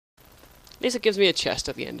At least it gives me a chest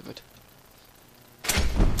at the end of it.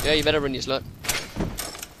 Yeah, you better run, you slut.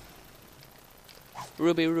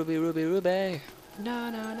 Ruby, ruby, ruby, ruby. Na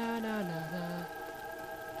na na na na na.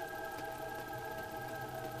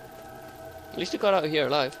 At least you got out of here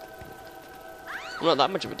alive. I'm not that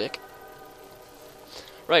much of a dick.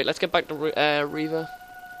 Right, let's get back to Reva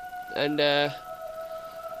and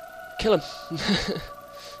kill him.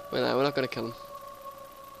 Well, no, we're not gonna kill him.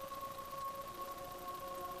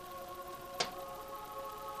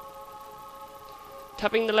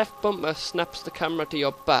 Tapping the left bumper snaps the camera to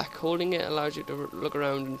your back. Holding it allows you to look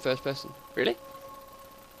around in first person. Really?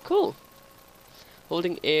 Cool.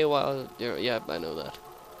 Holding A while you're... yeah, I know that.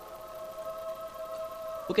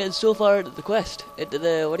 We're getting so far into the quest. Into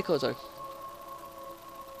the... what do you call it, sorry?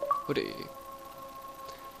 Hoodie.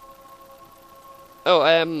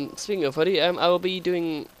 Oh, speaking of hoodie, I will be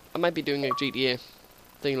doing... I might be doing a GTA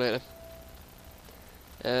thing later.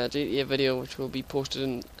 GTA video which will be posted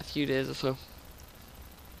in a few days or so.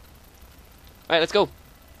 Alright, let's go.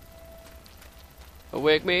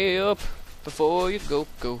 Wake me up before you go.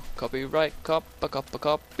 Copyright,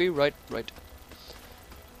 copyright, right.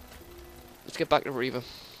 Let's get back to Reva.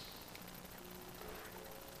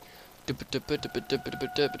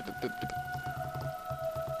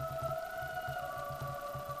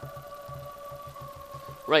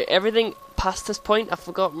 Right, everything past this point, I've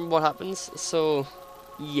forgotten what happens, so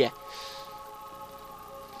yeah.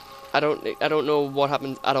 I don't know what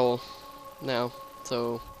happens at all now,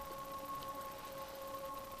 so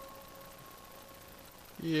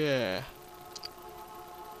yeah.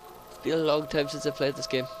 It's been a long time since I've played this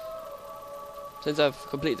game. Since I've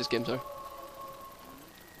completed this game, sorry.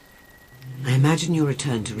 I imagine your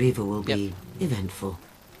return to Reva will be eventful.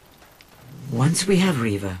 Once we have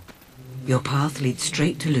Reva, your path leads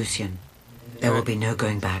straight to Lucian. There will be no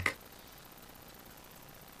going back.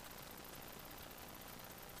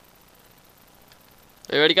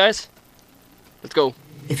 Are you ready, guys? Let's go.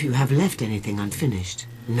 If you have left anything unfinished,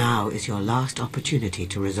 now is your last opportunity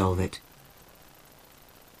to resolve it.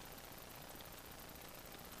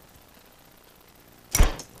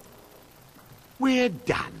 We're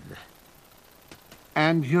done.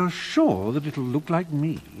 And you're sure that it'll look like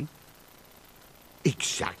me?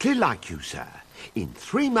 Exactly like you, sir. In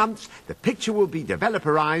 3 months, the picture will be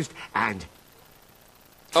developerized and...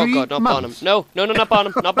 Oh god, not Barnum. No, no, no, not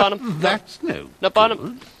Barnum, not Barnum. That's no Not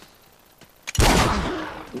Barnum.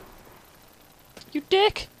 You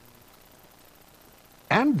dick!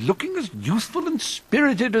 And looking as youthful and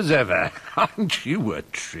spirited as ever. Aren't you a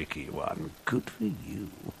tricky one? Good for you.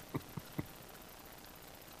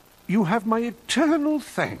 You have my eternal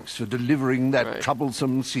thanks for delivering that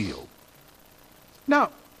troublesome seal.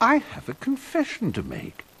 Now, I have a confession to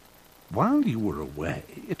make. While you were away,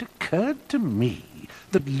 it occurred to me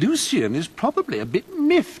that Lucian is probably a bit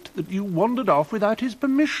miffed that you wandered off without his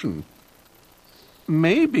permission.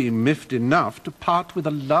 Maybe miffed enough to part with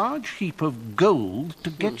a large heap of gold to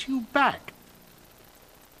get you back.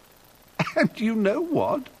 And you know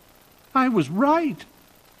what? I was right.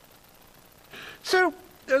 So,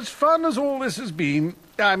 as fun as all this has been,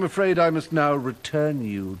 I'm afraid I must now return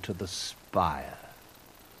you to the spire.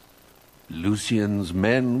 Lucian's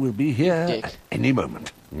men will be here at any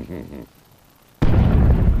moment.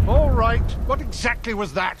 All right, what exactly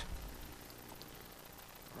was that?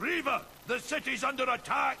 Reva, the city's under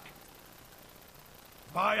attack!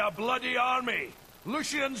 By a bloody army!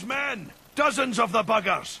 Lucian's men! Dozens of the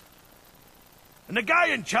buggers! And the guy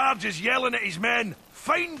in charge is yelling at his men,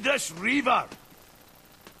 "Find this Reva!"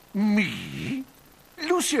 Me?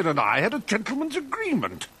 Lucian and I had a gentleman's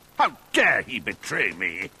agreement. How dare he betray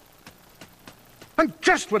me? And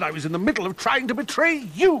just when I was in the middle of trying to betray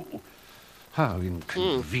you! How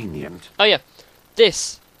inconvenient. Oh yeah,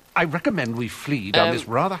 this. I recommend we flee down this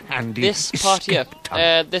rather handy this part here.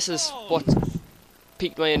 tunnel. This is what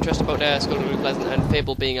piqued my interest about Skullduggery Pleasant and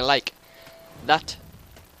Fable being alike. That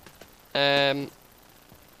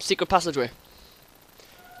secret passageway.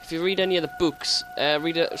 If you read any of the books,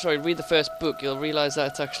 read the first book, you'll realise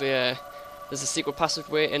that it's actually there's a secret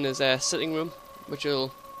passageway in his sitting room, which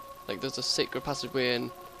will, like, there's a secret passageway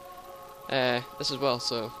in this as well.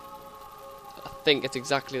 So I think it's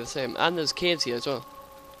exactly the same, and there's caves here as well.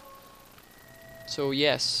 So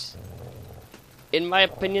yes, in my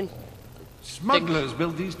opinion, Smugglers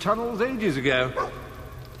built these tunnels ages ago.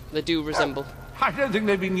 they do resemble. I don't think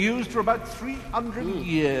they've been used for about 300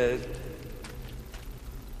 years.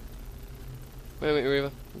 Wait a minute,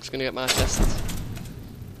 Reva. I'm just gonna get my tests.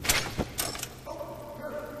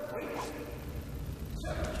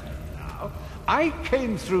 I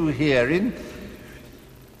came through here in...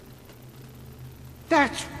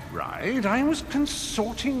 That's right. I was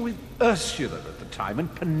consorting with Ursula at the time,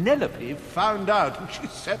 and Penelope found out, and she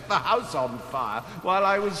set the house on fire while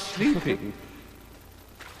I was sleeping.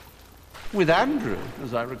 With Andrew,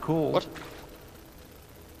 as I recall. What?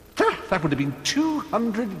 That would have been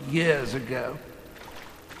 200 years ago.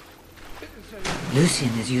 Lucian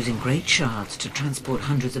is using great shards to transport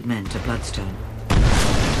hundreds of men to Bloodstone. The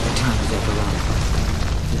town is overrun.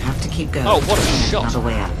 You have to keep going. Oh, what a There's shot! another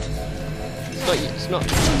way out. It's not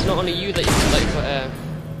only you that you can like for.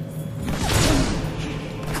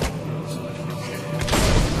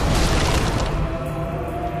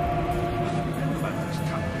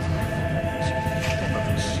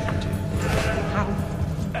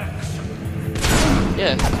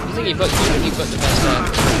 Yeah, you think you've got the best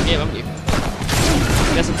game, haven't you?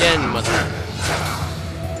 Guess again, mother.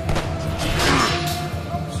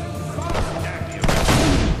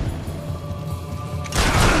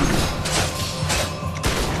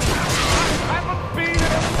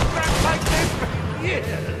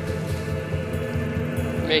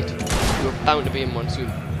 Mate, you're bound to be in one soon. I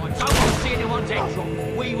don't want to see anyone's head drop.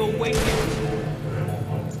 We will win it.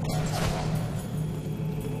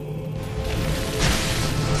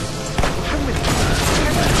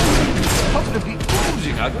 Positively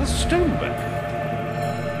oozing out of the stonework.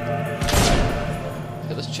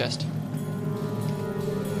 Look at this chest.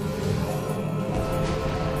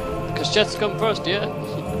 Because chests come first, yeah?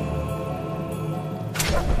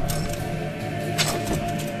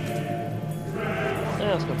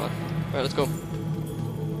 Yeah, let's go back. Alright, let's go.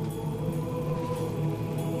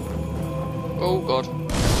 Oh god.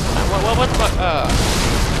 What the fuck?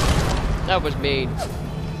 That was mean.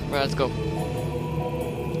 Right, let's go.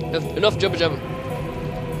 Enough jubba jubba.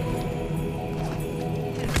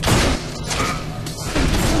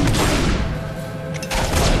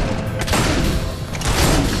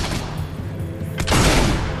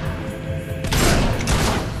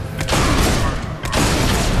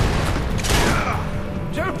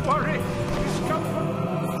 Don't worry.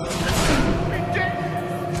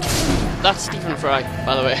 That's Stephen Fry,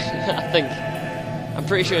 by the way. I think. I'm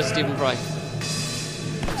pretty sure it's Stephen Fry.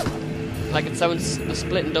 Like it sounds a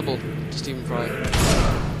split and double to Stephen Fry.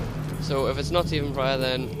 So if it's not Stephen Fry,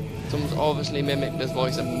 then someone's obviously mimicked his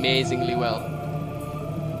voice amazingly well.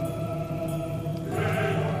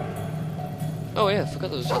 Oh yeah, I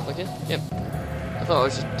forgot there was stuff like it. Yep. I thought I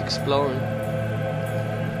was just exploring.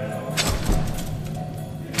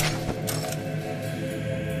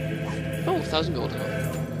 Oh, 1,000 gold.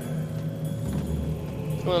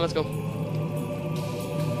 Come on, let's go.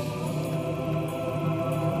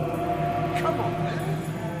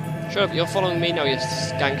 Shut up, you're following me now, you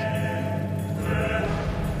skank.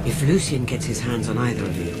 If Lucian gets his hands on either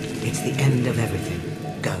of you, it's the end of everything.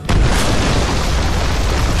 Go.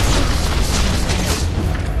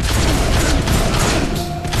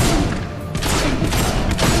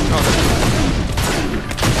 Oh.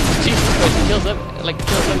 Jesus Christ, he kills them, and like, no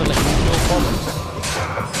problem.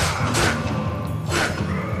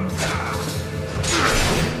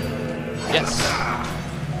 Yes.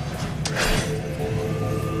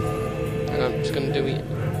 I'm just gonna do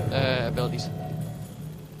abilities.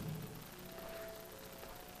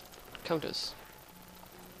 Counters.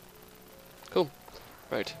 Cool.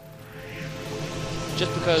 Right.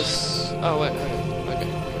 Just because. Oh wait. Okay.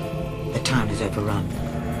 The town is overrun.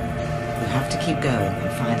 You have to keep going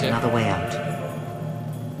and find another way out.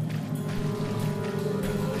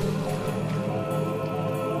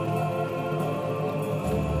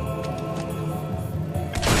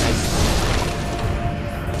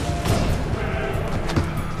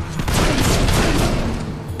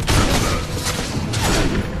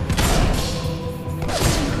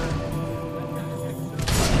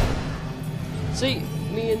 See,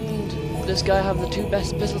 me and this guy have the two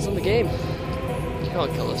best pistols in the game. You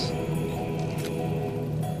can't kill us.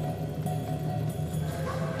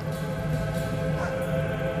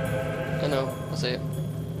 I know, I see it.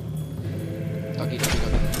 Doggy, doggy,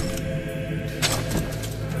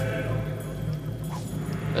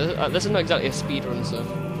 doggy. This is not exactly a speed run, so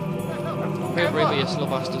maybe a slow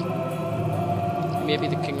bastard. Maybe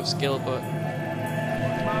the king of skill, but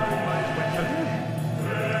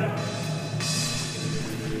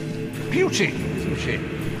Beauty, isn't she?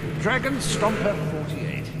 Dragon Stomper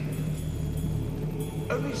 48.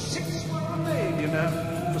 Only 6 were made, you know,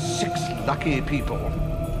 for 6 lucky people.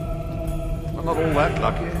 I'm not all that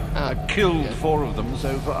lucky. I've killed 4 of them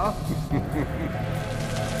so far.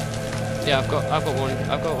 yeah, I've got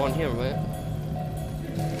one here, right?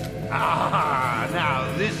 Ah, now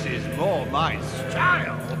this is more my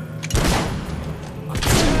style.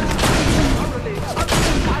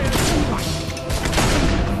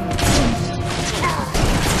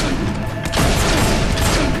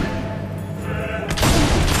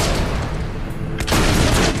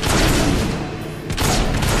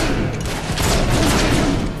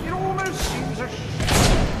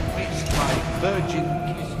 virgin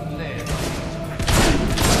kiss lair.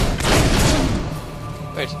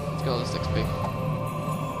 Wait, let's go this XP.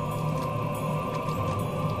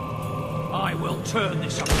 I will turn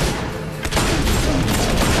this up.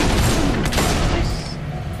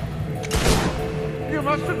 You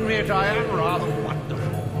must admit I am rather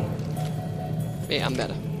wonderful. Yeah, I'm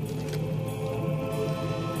better.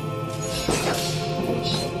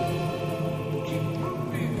 Keep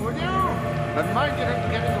moving, will you? And mind you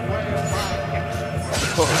don't get in the way of my exercise. Of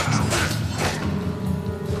course.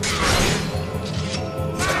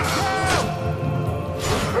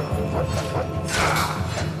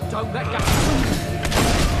 Don't let go.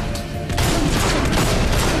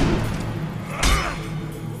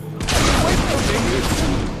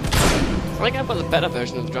 I think I've got the better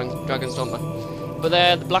version of the Dragon's Dogma. But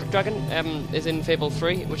the Black Dragon is in Fable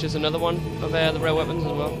 3, which is another one of the rare weapons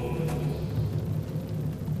as well.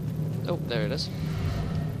 Oh, there it is.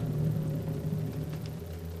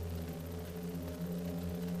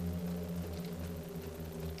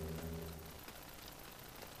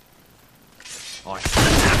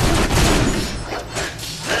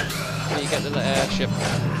 You get to the airship.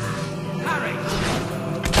 Harry!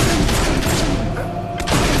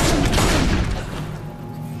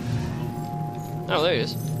 Oh, there he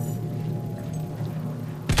is.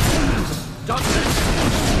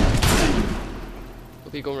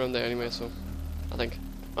 We'll be going around there anyway, so I think.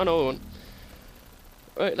 Oh no, we won't.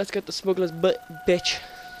 Right, let's get the smuggler's bitch.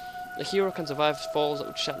 The hero can survive falls that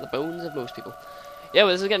would shatter the bones of most people. Yeah,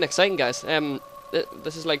 well, this is getting exciting, guys.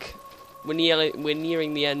 This is like we're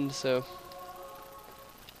nearing the end, so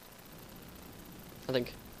I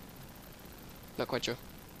think. Not quite sure.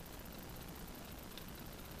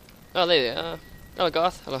 Oh, there they are. Hello,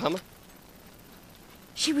 Garth. Hello, Hammer.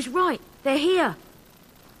 She was right. They're here.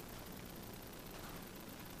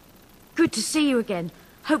 Good to see you again.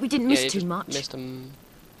 Hope we didn't miss you too just much. Missed them.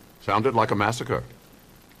 Sounded like a massacre.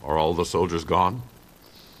 Are all the soldiers gone?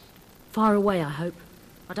 Far away, I hope.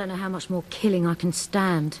 I don't know how much more killing I can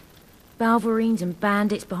stand. Balverines and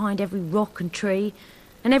bandits behind every rock and tree.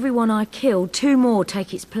 And everyone I killed, 2 more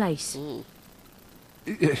take its place. All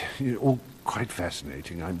quite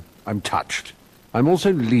fascinating. I'm touched. I'm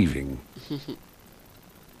also leaving.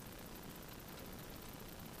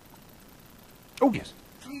 Oh, yes.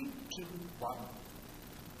 3, 2, 1.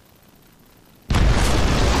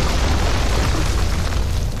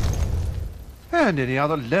 And any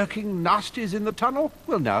other lurking nasties in the tunnel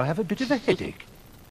will now have a bit of a headache.